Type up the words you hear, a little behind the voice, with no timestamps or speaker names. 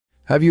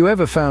Have you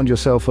ever found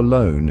yourself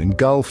alone,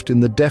 engulfed in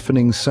the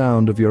deafening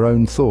sound of your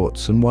own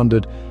thoughts, and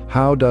wondered,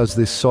 how does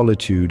this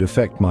solitude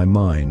affect my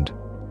mind?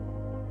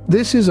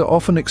 This is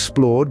often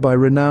explored by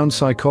renowned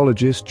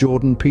psychologist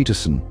Jordan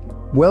Peterson.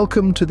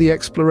 Welcome to the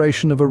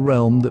exploration of a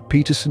realm that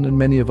Peterson and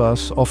many of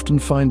us often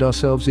find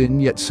ourselves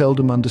in, yet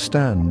seldom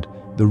understand: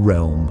 the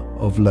realm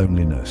of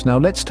loneliness. Now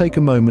let's take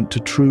a moment to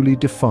truly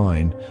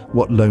define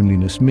what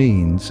loneliness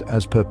means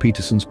as per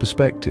Peterson's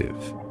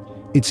perspective.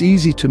 It's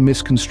easy to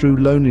misconstrue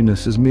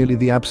loneliness as merely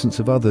the absence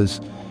of others,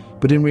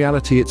 but in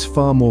reality it's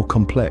far more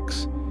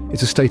complex.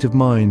 It's a state of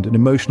mind, an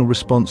emotional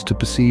response to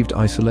perceived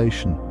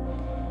isolation.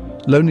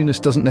 Loneliness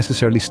doesn't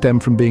necessarily stem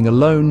from being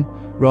alone,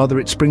 rather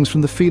it springs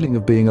from the feeling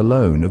of being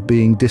alone, of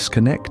being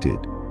disconnected.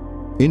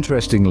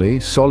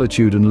 Interestingly,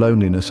 solitude and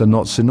loneliness are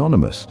not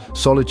synonymous.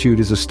 Solitude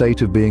is a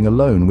state of being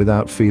alone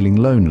without feeling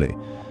lonely,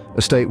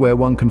 a state where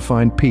one can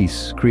find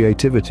peace,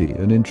 creativity,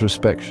 and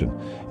introspection.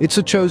 It's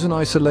a chosen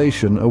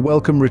isolation, a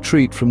welcome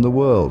retreat from the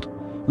world.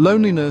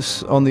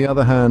 Loneliness, on the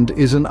other hand,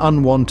 is an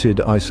unwanted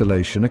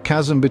isolation, a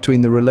chasm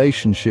between the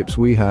relationships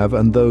we have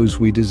and those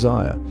we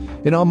desire.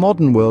 In our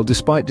modern world,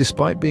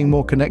 despite being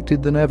more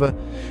connected than ever,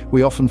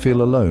 we often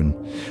feel alone.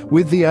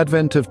 With the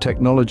advent of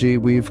technology,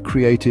 we've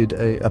created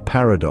a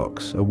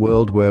paradox, a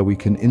world where we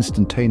can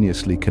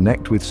instantaneously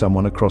connect with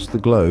someone across the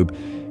globe,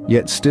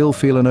 yet still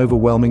feel an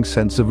overwhelming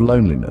sense of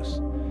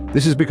loneliness.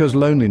 This is because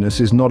loneliness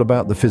is not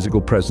about the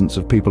physical presence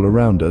of people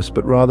around us,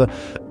 but rather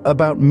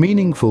about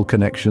meaningful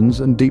connections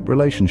and deep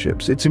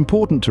relationships. It's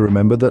important to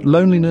remember that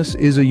loneliness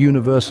is a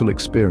universal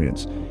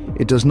experience.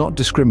 It does not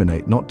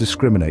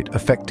discriminate,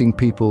 affecting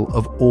people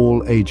of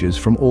all ages,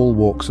 from all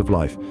walks of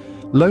life.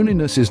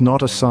 Loneliness is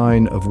not a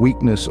sign of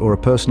weakness or a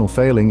personal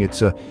failing.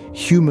 It's a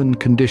human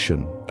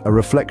condition, a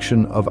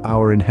reflection of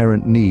our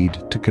inherent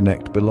need to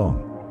connect,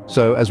 belong.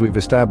 So, as we've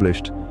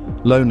established,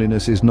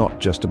 loneliness is not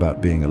just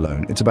about being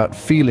alone, it's about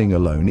feeling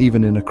alone,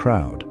 even in a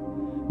crowd.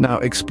 Now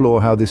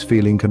explore how this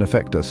feeling can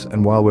affect us,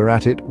 and while we're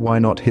at it, why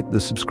not hit the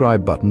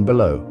subscribe button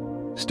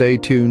below? Stay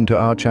tuned to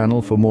our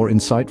channel for more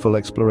insightful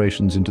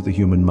explorations into the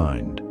human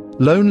mind.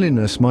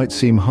 Loneliness might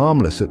seem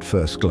harmless at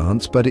first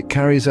glance, but it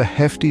carries a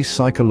hefty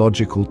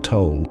psychological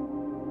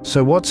toll.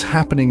 So what's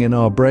happening in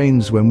our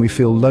brains when we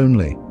feel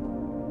lonely?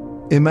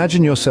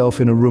 Imagine yourself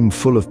in a room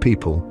full of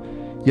people,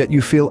 yet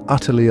you feel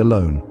utterly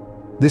alone.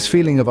 This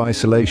feeling of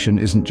isolation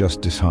isn't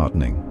just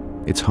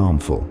disheartening, it's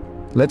harmful.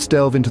 Let's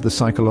delve into the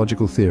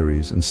psychological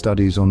theories and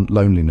studies on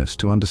loneliness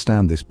to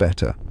understand this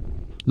better.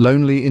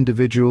 Lonely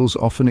individuals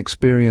often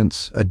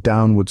experience a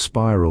downward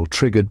spiral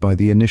triggered by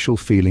the initial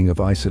feeling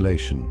of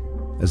isolation.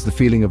 As the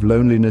feeling of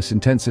loneliness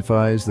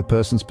intensifies, the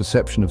person's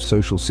perception of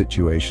social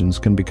situations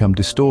can become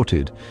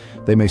distorted.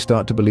 They may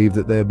start to believe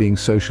that they are being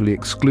socially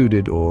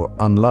excluded or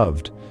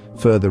unloved,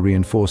 further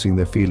reinforcing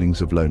their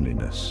feelings of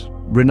loneliness.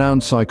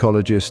 Renowned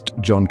psychologist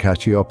John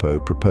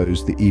Cacioppo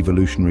proposed the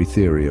evolutionary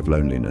theory of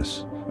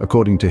loneliness.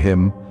 According to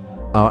him,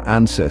 our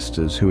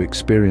ancestors who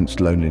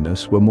experienced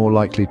loneliness were more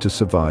likely to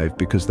survive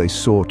because they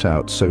sought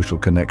out social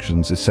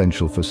connections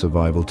essential for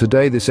survival.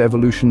 Today, this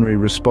evolutionary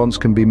response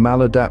can be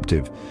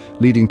maladaptive,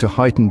 leading to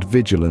heightened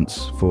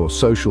vigilance for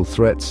social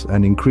threats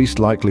and increased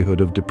likelihood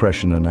of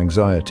depression and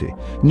anxiety.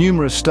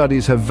 Numerous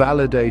studies have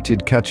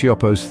validated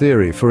Cacioppo's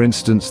theory. For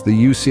instance, the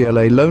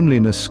UCLA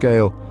Loneliness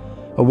Scale,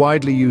 a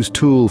widely used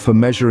tool for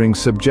measuring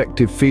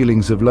subjective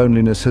feelings of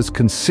loneliness, has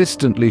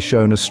consistently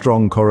shown a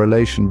strong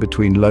correlation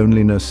between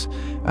loneliness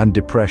and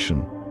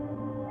depression.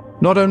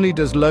 Not only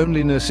does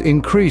loneliness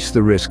increase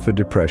the risk for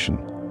depression,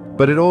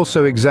 but it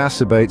also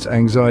exacerbates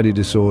anxiety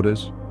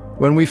disorders.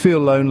 When we feel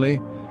lonely,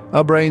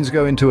 our brains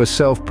go into a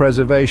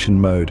self-preservation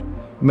mode,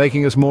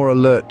 making us more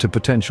alert to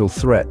potential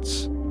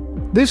threats.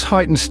 This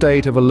heightened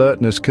state of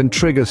alertness can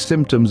trigger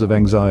symptoms of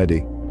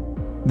anxiety.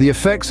 The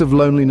effects of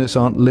loneliness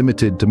aren't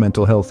limited to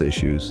mental health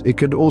issues. It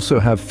could also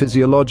have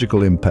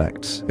physiological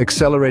impacts,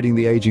 accelerating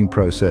the aging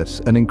process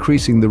and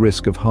increasing the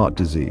risk of heart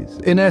disease.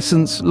 In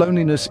essence,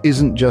 loneliness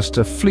isn't just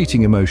a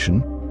fleeting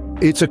emotion.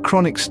 It's a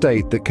chronic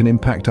state that can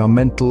impact our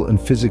mental and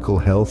physical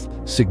health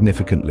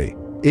significantly.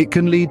 It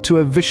can lead to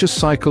a vicious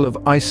cycle of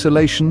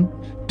isolation,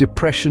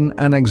 depression,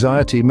 and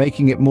anxiety,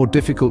 making it more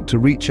difficult to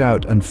reach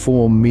out and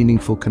form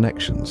meaningful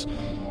connections.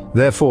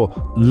 Therefore,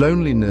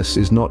 loneliness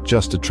is not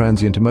just a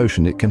transient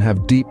emotion. It can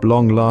have deep,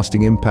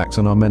 long-lasting impacts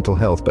on our mental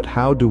health. But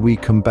how do we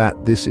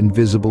combat this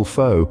invisible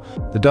foe?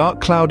 The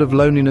dark cloud of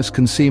loneliness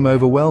can seem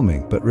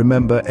overwhelming, but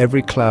remember,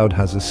 every cloud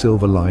has a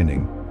silver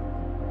lining.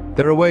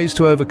 There are ways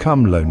to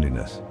overcome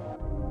loneliness.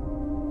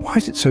 Why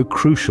is it so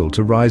crucial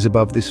to rise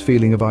above this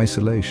feeling of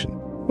isolation?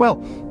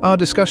 Well, our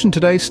discussion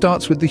today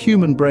starts with the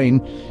human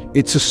brain.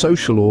 It's a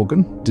social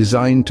organ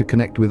designed to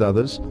connect with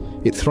others.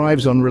 It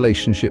thrives on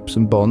relationships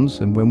and bonds,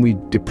 and when we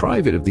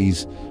deprive it of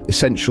these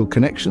essential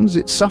connections,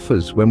 it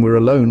suffers. When we're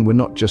alone, we're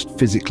not just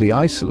physically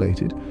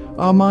isolated.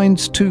 Our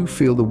minds too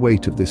feel the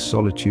weight of this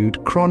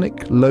solitude.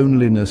 Chronic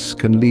loneliness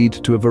can lead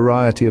to a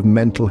variety of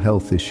mental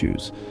health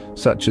issues,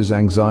 such as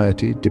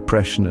anxiety,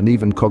 depression, and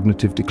even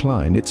cognitive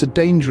decline. It's a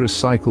dangerous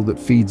cycle that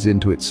feeds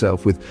into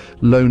itself, with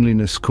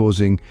loneliness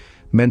causing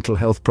mental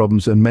health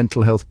problems, and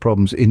mental health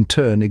problems in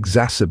turn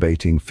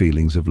exacerbating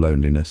feelings of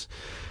loneliness.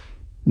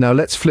 Now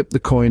let's flip the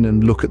coin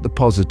and look at the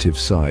positive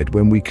side.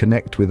 When we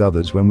connect with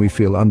others, when we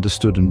feel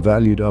understood and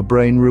valued, our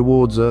brain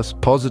rewards us.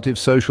 Positive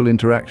social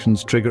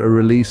interactions trigger a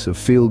release of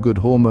feel-good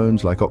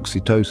hormones like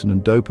oxytocin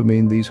and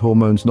dopamine. These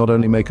hormones not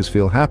only make us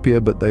feel happier,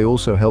 but they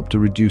also help to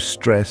reduce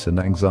stress and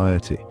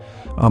anxiety.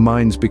 Our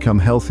minds become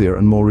healthier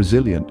and more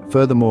resilient.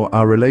 Furthermore,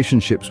 our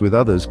relationships with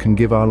others can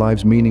give our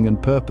lives meaning and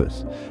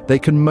purpose. They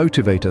can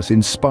motivate us,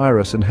 inspire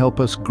us, and help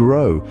us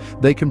grow.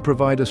 They can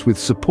provide us with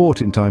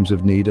support in times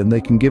of need, and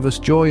they can give us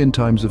joy in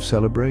times of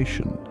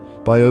celebration.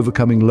 By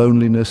overcoming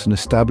loneliness and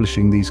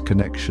establishing these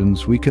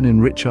connections, we can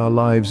enrich our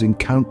lives in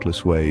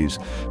countless ways.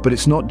 But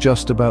it's not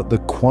just about the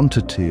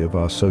quantity of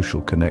our social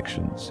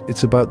connections.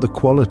 It's about the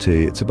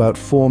quality. It's about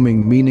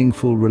forming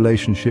meaningful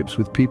relationships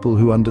with people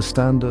who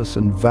understand us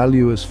and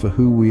value us for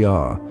who we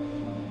are.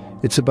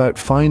 It's about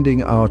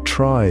finding our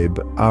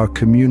tribe, our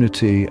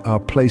community,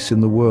 our place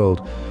in the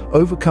world.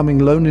 Overcoming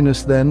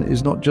loneliness, then,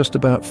 is not just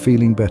about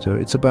feeling better.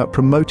 It's about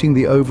promoting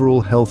the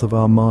overall health of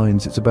our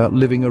minds. It's about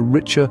living a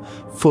richer,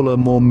 fuller,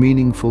 more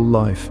meaningful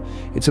life.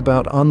 It's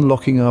about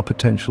unlocking our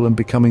potential and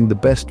becoming the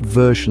best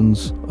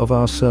versions of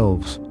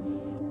ourselves.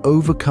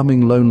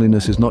 Overcoming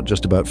loneliness is not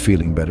just about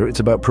feeling better. It's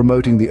about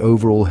promoting the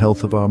overall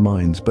health of our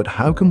minds. But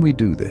how can we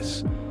do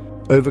this?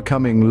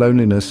 Overcoming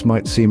loneliness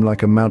might seem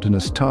like a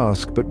mountainous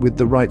task, but with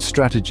the right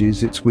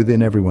strategies, it's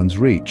within everyone's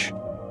reach.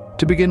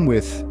 To begin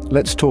with,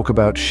 let's talk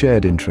about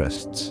shared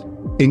interests.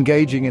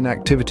 Engaging in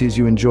activities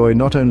you enjoy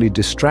not only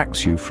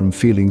distracts you from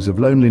feelings of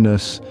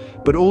loneliness,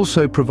 but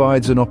also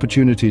provides an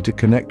opportunity to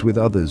connect with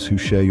others who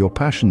share your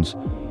passions.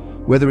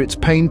 Whether it's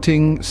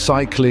painting,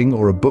 cycling,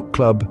 or a book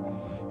club,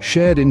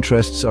 shared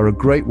interests are a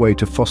great way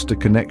to foster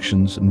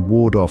connections and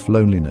ward off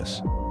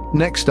loneliness.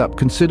 Next up,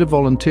 consider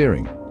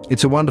volunteering.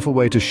 It's a wonderful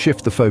way to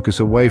shift the focus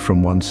away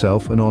from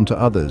oneself and onto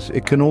others.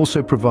 It can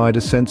also provide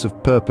a sense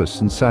of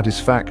purpose and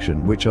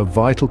satisfaction, which are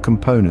vital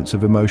components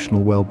of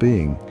emotional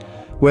well-being.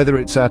 Whether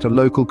it's at a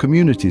local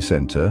community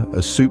center,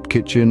 a soup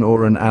kitchen,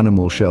 or an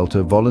animal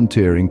shelter,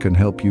 volunteering can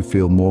help you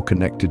feel more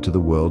connected to the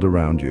world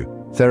around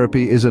you.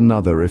 Therapy is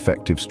another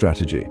effective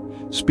strategy.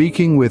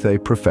 Speaking with a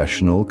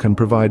professional can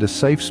provide a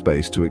safe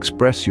space to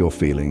express your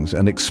feelings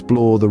and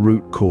explore the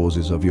root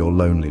causes of your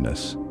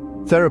loneliness.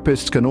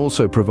 Therapists can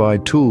also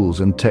provide tools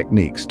and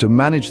techniques to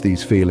manage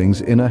these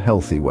feelings in a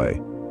healthy way.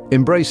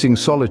 Embracing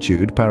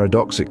solitude,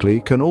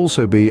 paradoxically, can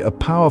also be a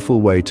powerful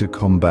way to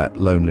combat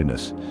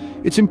loneliness.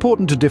 It's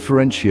important to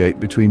differentiate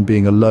between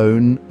being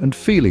alone and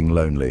feeling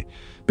lonely.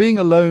 Being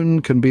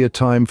alone can be a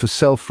time for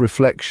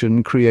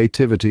self-reflection,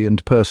 creativity,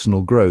 and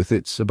personal growth.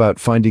 It's about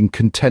finding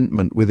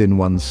contentment within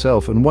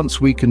oneself, and once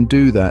we can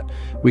do that,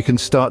 we can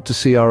start to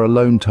see our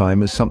alone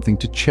time as something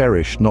to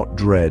cherish, not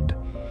dread.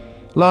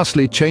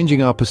 Lastly,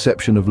 changing our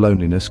perception of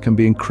loneliness can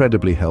be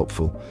incredibly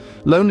helpful.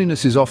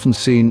 Loneliness is often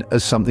seen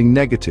as something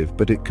negative,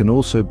 but it can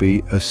also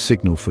be a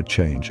signal for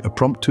change, a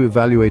prompt to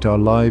evaluate our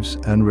lives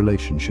and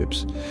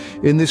relationships.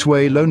 In this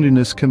way,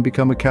 loneliness can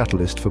become a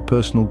catalyst for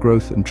personal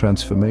growth and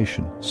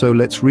transformation. So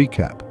let's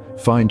recap.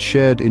 Find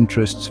shared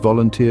interests,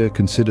 volunteer,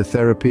 consider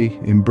therapy,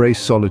 embrace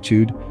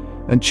solitude,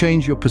 and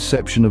change your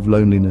perception of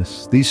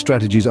loneliness. These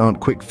strategies aren't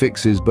quick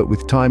fixes, but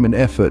with time and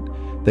effort,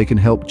 they can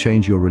help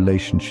change your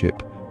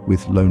relationship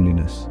with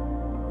loneliness.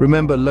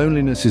 Remember,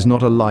 loneliness is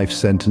not a life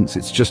sentence,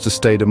 it's just a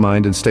state of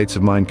mind, and states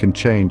of mind can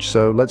change,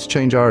 so let's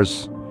change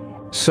ours.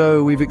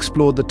 So we've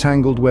explored the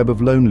tangled web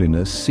of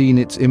loneliness, seen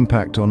its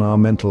impact on our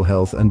mental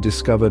health, and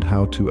discovered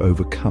how to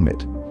overcome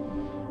it.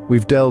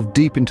 We've delved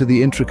deep into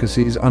the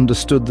intricacies,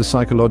 understood the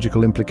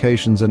psychological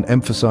implications, and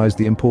emphasized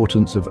the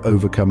importance of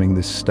overcoming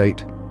this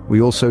state.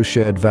 We also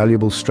shared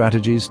valuable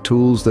strategies,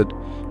 tools that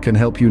can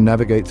help you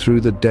navigate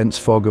through the dense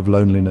fog of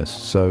loneliness.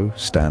 So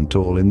stand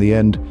tall. In the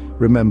end,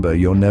 remember,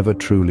 you're never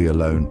truly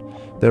alone.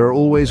 There are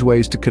always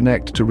ways to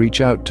connect, to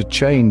reach out, to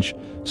change,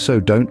 so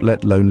don't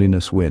let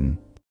loneliness win.